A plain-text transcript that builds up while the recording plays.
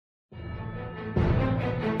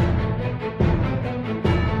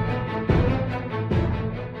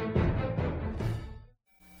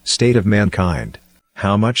state of mankind.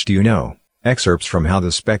 How much do you know? Excerpts from How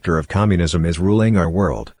the Spectre of Communism is Ruling Our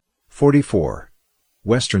World. 44.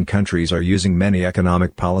 Western countries are using many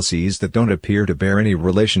economic policies that don't appear to bear any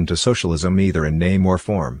relation to socialism either in name or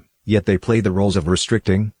form, yet they play the roles of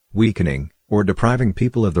restricting, weakening, or depriving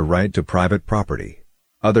people of the right to private property.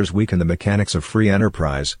 Others weaken the mechanics of free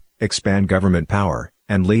enterprise, expand government power,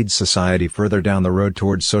 and lead society further down the road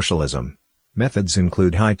towards socialism. Methods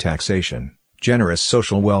include high taxation, generous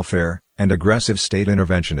social welfare, and aggressive state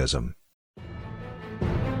interventionism.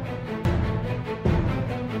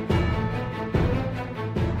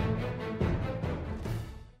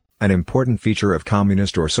 An important feature of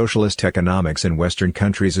communist or socialist economics in Western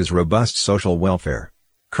countries is robust social welfare.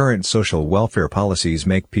 Current social welfare policies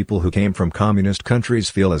make people who came from communist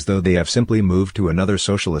countries feel as though they have simply moved to another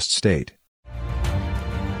socialist state.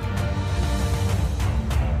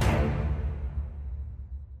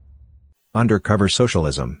 Undercover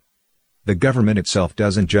socialism. The government itself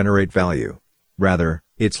doesn't generate value. Rather,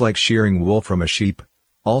 it's like shearing wool from a sheep.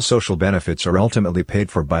 All social benefits are ultimately paid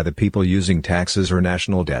for by the people using taxes or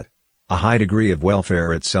national debt. A high degree of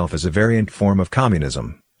welfare itself is a variant form of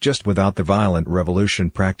communism, just without the violent revolution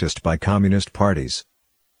practiced by communist parties.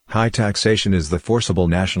 High taxation is the forcible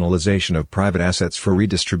nationalization of private assets for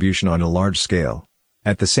redistribution on a large scale.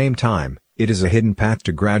 At the same time, it is a hidden path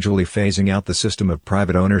to gradually phasing out the system of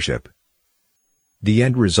private ownership. The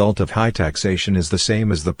end result of high taxation is the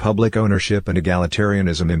same as the public ownership and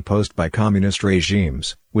egalitarianism imposed by communist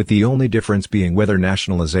regimes, with the only difference being whether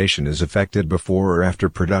nationalization is effected before or after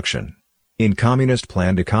production. In communist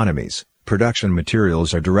planned economies, production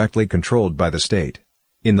materials are directly controlled by the state.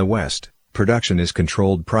 In the West, production is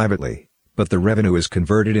controlled privately, but the revenue is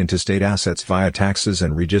converted into state assets via taxes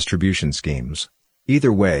and redistribution schemes.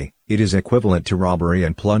 Either way, it is equivalent to robbery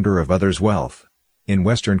and plunder of others' wealth. In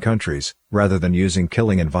Western countries, rather than using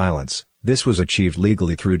killing and violence, this was achieved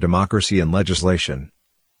legally through democracy and legislation.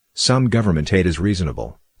 Some government aid is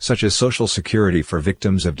reasonable, such as social security for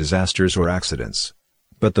victims of disasters or accidents.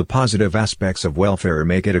 But the positive aspects of welfare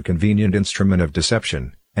make it a convenient instrument of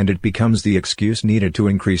deception, and it becomes the excuse needed to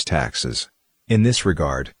increase taxes. In this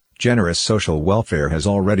regard, generous social welfare has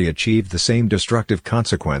already achieved the same destructive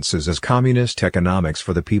consequences as communist economics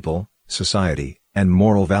for the people, society, and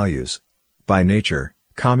moral values. By nature,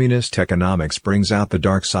 communist economics brings out the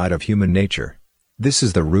dark side of human nature. This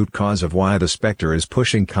is the root cause of why the spectre is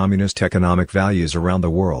pushing communist economic values around the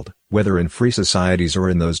world, whether in free societies or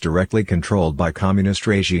in those directly controlled by communist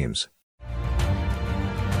regimes.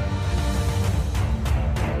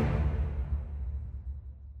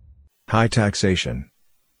 High taxation.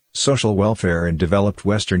 Social welfare in developed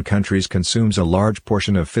Western countries consumes a large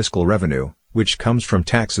portion of fiscal revenue, which comes from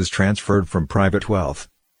taxes transferred from private wealth.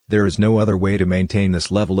 There is no other way to maintain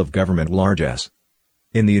this level of government largesse.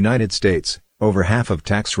 In the United States, over half of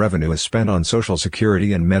tax revenue is spent on Social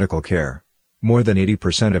Security and medical care. More than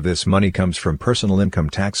 80% of this money comes from personal income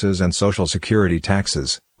taxes and Social Security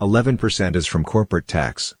taxes, 11% is from corporate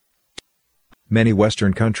tax. Many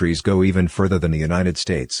Western countries go even further than the United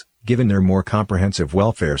States, given their more comprehensive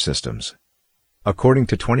welfare systems. According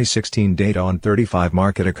to 2016 data on 35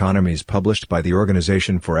 market economies published by the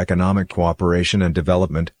Organization for Economic Cooperation and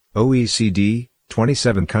Development, OECD,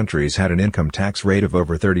 27 countries had an income tax rate of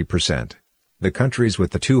over 30%. The countries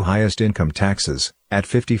with the two highest income taxes, at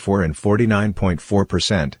 54 and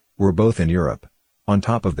 49.4%, were both in Europe. On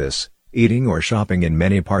top of this, eating or shopping in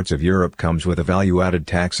many parts of Europe comes with a value-added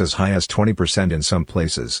tax as high as 20% in some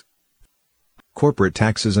places. Corporate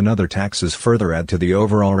taxes and other taxes further add to the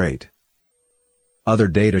overall rate. Other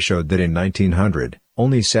data showed that in 1900,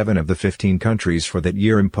 only 7 of the 15 countries for that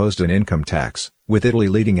year imposed an income tax, with Italy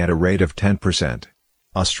leading at a rate of 10%.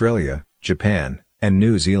 Australia, Japan, and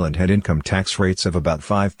New Zealand had income tax rates of about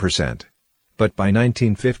 5%. But by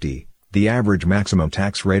 1950, the average maximum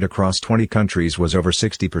tax rate across 20 countries was over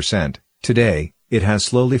 60%. Today, it has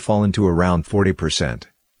slowly fallen to around 40%.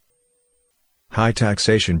 High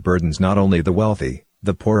taxation burdens not only the wealthy,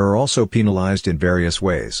 the poor are also penalized in various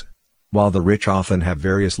ways. While the rich often have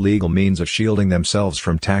various legal means of shielding themselves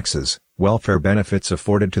from taxes, welfare benefits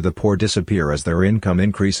afforded to the poor disappear as their income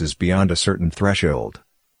increases beyond a certain threshold.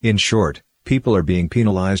 In short, people are being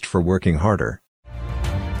penalized for working harder.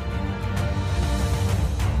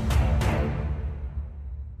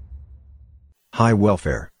 High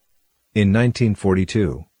welfare. In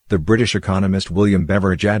 1942, the British economist William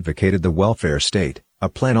Beveridge advocated the welfare state, a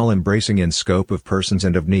plan all-embracing in scope of persons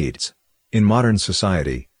and of needs. In modern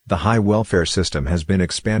society, the high welfare system has been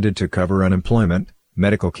expanded to cover unemployment,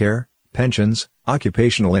 medical care, pensions,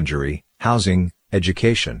 occupational injury, housing,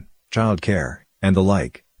 education, child care, and the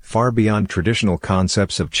like. far beyond traditional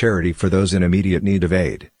concepts of charity for those in immediate need of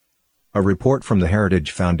aid. A report from the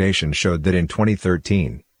Heritage Foundation showed that in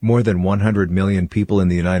 2013, more than 100 million people in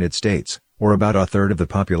the United States, or about a third of the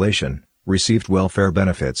population, received welfare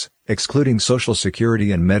benefits, excluding Social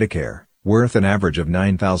Security and Medicare, worth an average of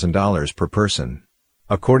 $9,000 per person.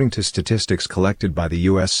 According to statistics collected by the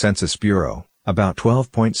U.S. Census Bureau, about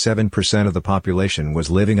 12.7% of the population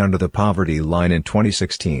was living under the poverty line in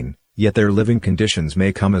 2016, yet their living conditions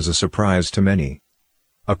may come as a surprise to many.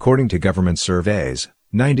 According to government surveys,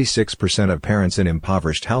 96% of parents in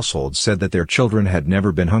impoverished households said that their children had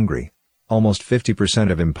never been hungry. Almost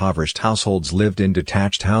 50% of impoverished households lived in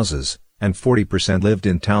detached houses, and 40% lived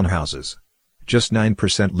in townhouses. Just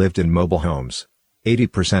 9% lived in mobile homes.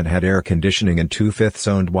 80% had air conditioning and 2/5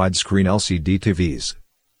 owned widescreen LCD TVs.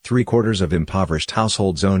 3/4 of impoverished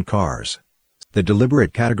households owned cars. The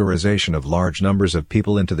deliberate categorization of large numbers of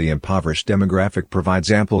people into the impoverished demographic provides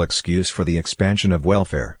ample excuse for the expansion of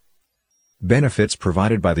welfare. Benefits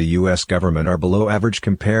provided by the U.S. government are below average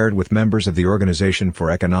compared with members of the Organization for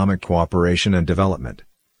Economic Cooperation and Development.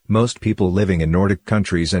 Most people living in Nordic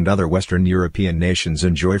countries and other Western European nations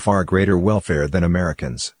enjoy far greater welfare than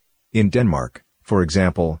Americans. In Denmark, for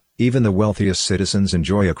example, even the wealthiest citizens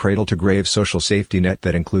enjoy a cradle-to-grave social safety net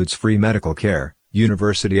that includes free medical care,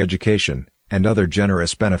 university education, and other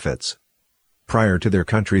generous benefits. Prior to their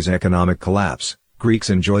country's economic collapse, Greeks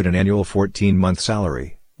enjoyed an annual 14-month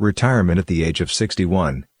salary, retirement at the age of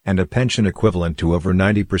 61, and a pension equivalent to over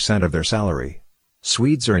 90% of their salary.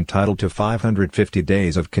 Swedes are entitled to 550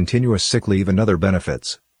 days of continuous sick leave and other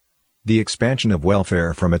benefits. The expansion of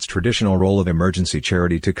welfare from its traditional role of emergency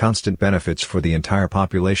charity to constant benefits for the entire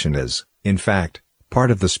population is, in fact,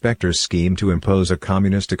 part of the Spectre's scheme to impose a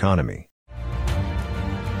communist economy.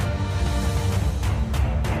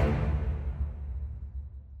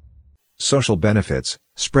 Social benefits,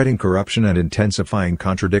 spreading corruption and intensifying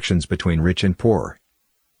contradictions between rich and poor.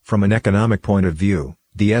 From an economic point of view,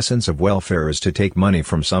 the essence of welfare is to take money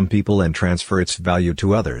from some people and transfer its value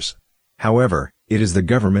to others. However, it is the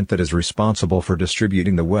government that is responsible for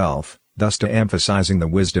distributing the wealth, thus to emphasizing the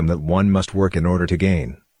wisdom that one must work in order to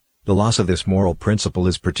gain. The loss of this moral principle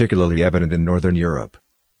is particularly evident in Northern Europe.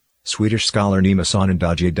 Swedish scholar Nima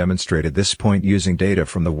Sanandaji demonstrated this point using data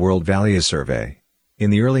from the World Values Survey. In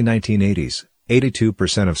the early 1980s,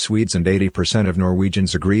 82% of Swedes and 80% of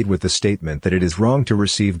Norwegians agreed with the statement that it is wrong to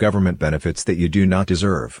receive government benefits that you do not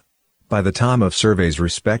deserve. By the time of surveys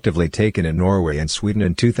respectively taken in Norway and Sweden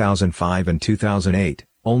in 2005 and 2008,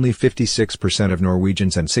 only 56% of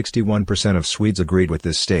Norwegians and 61% of Swedes agreed with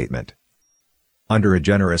this statement. Under a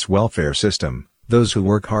generous welfare system, those who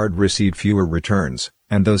work hard receive fewer returns,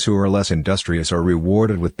 and those who are less industrious are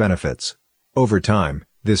rewarded with benefits. Over time,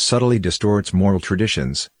 this subtly distorts moral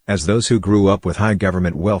traditions, as those who grew up with high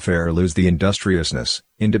government welfare lose the industriousness,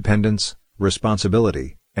 independence,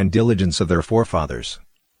 responsibility, and diligence of their forefathers.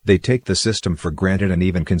 They take the system for granted and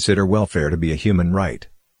even consider welfare to be a human right.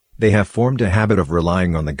 They have formed a habit of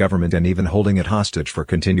relying on the government and even holding it hostage for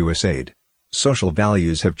continuous aid. Social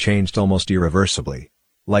values have changed almost irreversibly.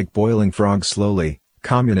 Like boiling frogs slowly,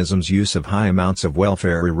 communism's use of high amounts of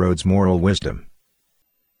welfare erodes moral wisdom.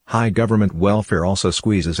 High government welfare also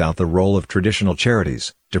squeezes out the role of traditional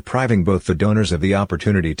charities, depriving both the donors of the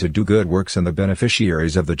opportunity to do good works and the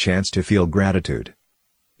beneficiaries of the chance to feel gratitude.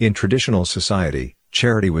 In traditional society,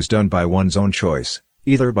 charity was done by one's own choice,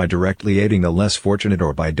 either by directly aiding the less fortunate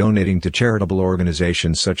or by donating to charitable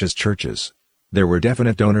organizations such as churches. There were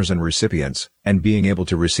definite donors and recipients, and being able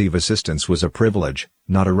to receive assistance was a privilege,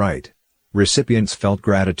 not a right. Recipients felt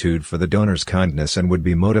gratitude for the donor's kindness and would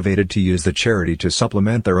be motivated to use the charity to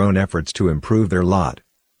supplement their own efforts to improve their lot.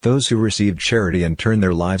 Those who received charity and turned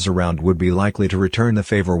their lives around would be likely to return the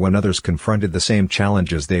favor when others confronted the same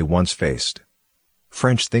challenges they once faced.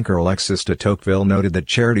 French thinker Alexis de Tocqueville noted that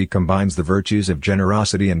charity combines the virtues of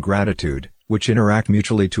generosity and gratitude, which interact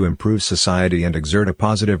mutually to improve society and exert a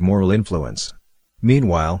positive moral influence.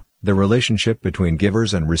 Meanwhile, the relationship between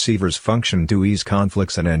givers and receivers functioned to ease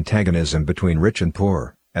conflicts and antagonism between rich and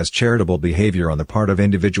poor, as charitable behavior on the part of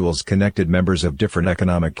individuals connected members of different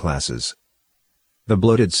economic classes. The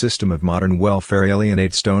bloated system of modern welfare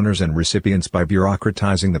alienates donors and recipients by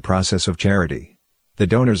bureaucratizing the process of charity. The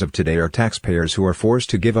donors of today are taxpayers who are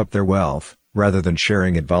forced to give up their wealth, rather than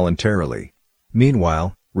sharing it voluntarily.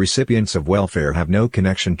 Meanwhile, recipients of welfare have no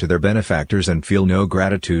connection to their benefactors and feel no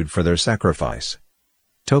gratitude for their sacrifice.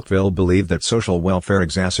 Tocqueville believed that social welfare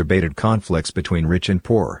exacerbated conflicts between rich and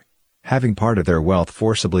poor. Having part of their wealth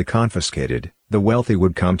forcibly confiscated, the wealthy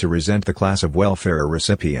would come to resent the class of welfare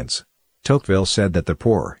recipients. Tocqueville said that the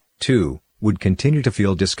poor, too, would continue to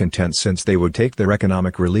feel discontent since they would take their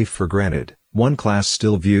economic relief for granted. One class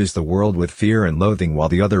still views the world with fear and loathing while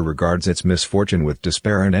the other regards its misfortune with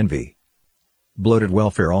despair and envy. Bloated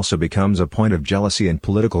welfare also becomes a point of jealousy and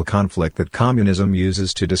political conflict that communism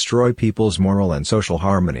uses to destroy people's moral and social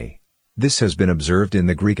harmony. This has been observed in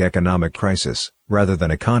the Greek economic crisis. Rather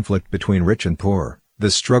than a conflict between rich and poor,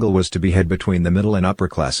 the struggle was to be had between the middle and upper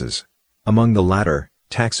classes. Among the latter,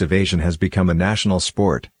 tax evasion has become a national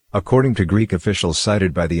sport, according to Greek officials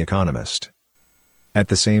cited by The Economist. At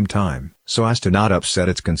the same time, so as to not upset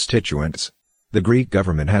its constituents, the Greek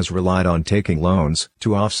government has relied on taking loans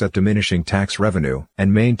to offset diminishing tax revenue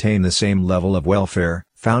and maintain the same level of welfare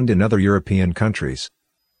found in other European countries.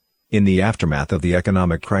 In the aftermath of the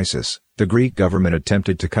economic crisis, the Greek government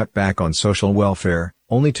attempted to cut back on social welfare,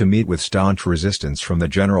 only to meet with staunch resistance from the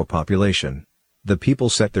general population. The people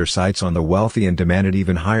set their sights on the wealthy and demanded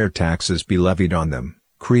even higher taxes be levied on them,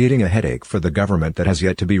 creating a headache for the government that has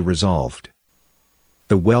yet to be resolved.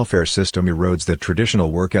 The welfare system erodes the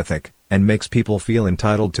traditional work ethic, and makes people feel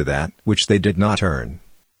entitled to that which they did not earn.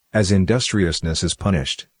 As industriousness is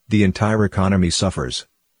punished, the entire economy suffers.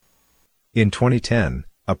 In 2010,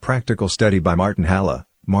 a practical study by Martin Halle,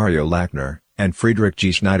 Mario Lackner, and Friedrich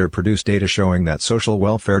G. Schneider produced data showing that social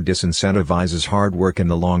welfare disincentivizes hard work in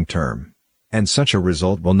the long term. And such a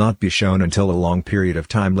result will not be shown until a long period of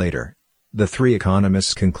time later. The three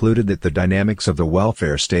economists concluded that the dynamics of the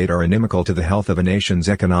welfare state are inimical to the health of a nation's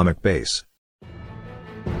economic base.